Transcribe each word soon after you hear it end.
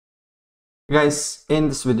Guys, in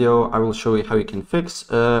this video I will show you how you can fix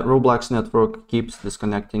Roblox network keeps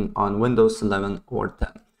disconnecting on Windows 11 or 10.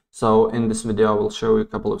 So in this video I will show you a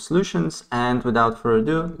couple of solutions, and without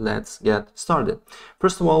further ado, let's get started.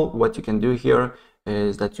 First of all, what you can do here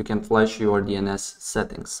is that you can flash your DNS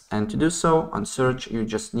settings, and to do so, on search you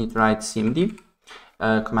just need to write cmd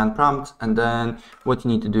command prompt, and then what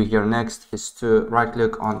you need to do here next is to right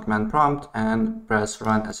click on command prompt and press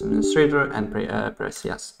run as administrator and press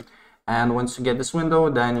yes. And once you get this window,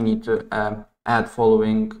 then you need to add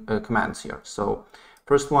following commands here. So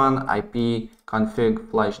first one, IP config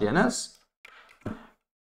flash DNS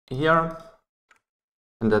here,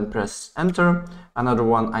 and then press enter. Another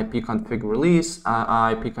one, IP config release,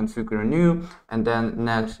 IP config renew, and then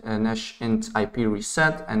nash int IP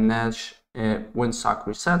reset and nash winsock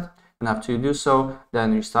reset. And after you do so,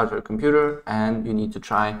 then you start your computer and you need to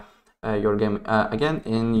try your game again,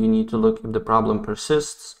 and you need to look if the problem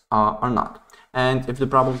persists or not. And if the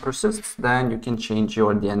problem persists, then you can change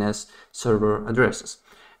your DNS server addresses.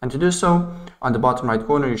 And to do so, on the bottom right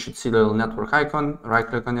corner you should see the little network icon. Right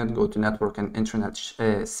click on it, go to network and internet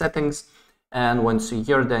settings, and once you're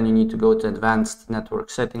here, then you need to go to advanced network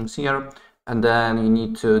settings here, and then you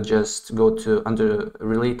need to just go to under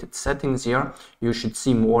related settings here. You should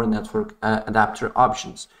see more network adapter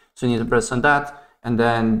options, so you need to press on that, and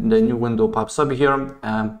then the new window pops up here.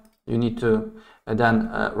 You need to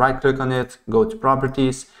then right click on it, go to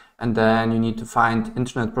properties, and then you need to find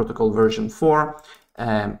Internet Protocol version 4,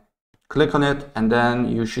 click on it, and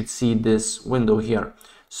then you should see this window here.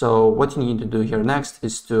 So what you need to do here next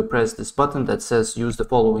is to press this button that says use the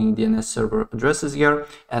following DNS server addresses here,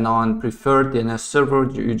 and on preferred DNS server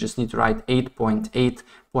you just need to write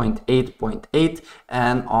 8.8.8.8,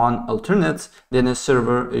 and on alternate DNS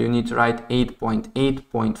server you need to write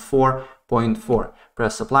 8.8.4.4.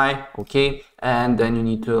 Press apply, okay, and then you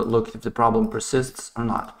need to look if the problem persists or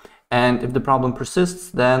not. And if the problem persists,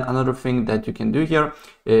 then another thing that you can do here,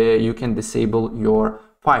 you can disable your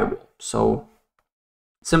firewall. So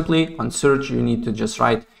simply on search you need to just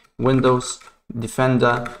write Windows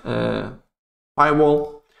Defender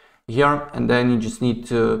firewall here, and then you just need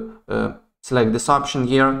to select this option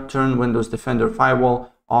here, turn Windows Defender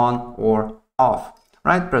firewall on or off.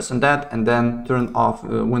 Right, press on that, and then turn off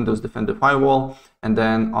Windows Defender firewall, and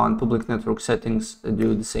then on public network settings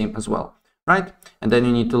do the same as well. Right, and then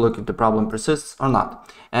you need to look if the problem persists or not.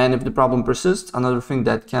 And if the problem persists, another thing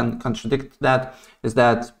that can contradict that is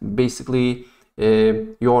that basically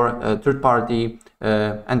your third-party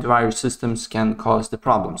antivirus systems can cause the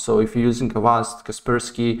problem. So if you're using Avast,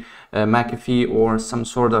 Kaspersky, McAfee, or some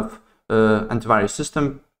sort of antivirus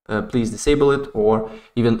system, please disable it or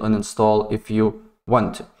even uninstall if you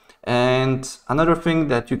want to. And another thing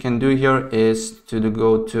that you can do here is to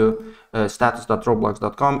go to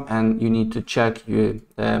status.roblox.com, and you need to check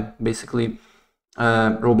basically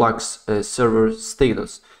Roblox server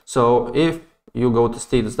status. So if you go to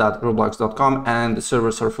status.roblox.com and the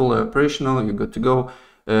servers are fully operational, you're good to go.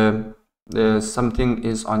 Something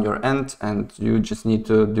is on your end and you just need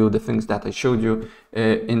to do the things that I showed you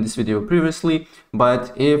in this video previously.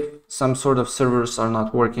 But if some sort of servers are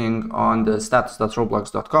not working on the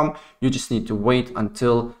status.roblox.com, you just need to wait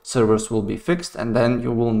until servers will be fixed, and then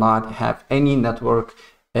you will not have any network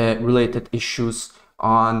related issues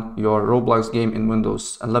on your Roblox game in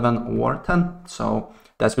Windows 11 or 10. So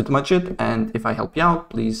that's pretty much it, and if I help you out,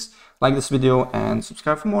 please like this video and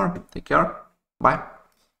subscribe for more. Take care, bye.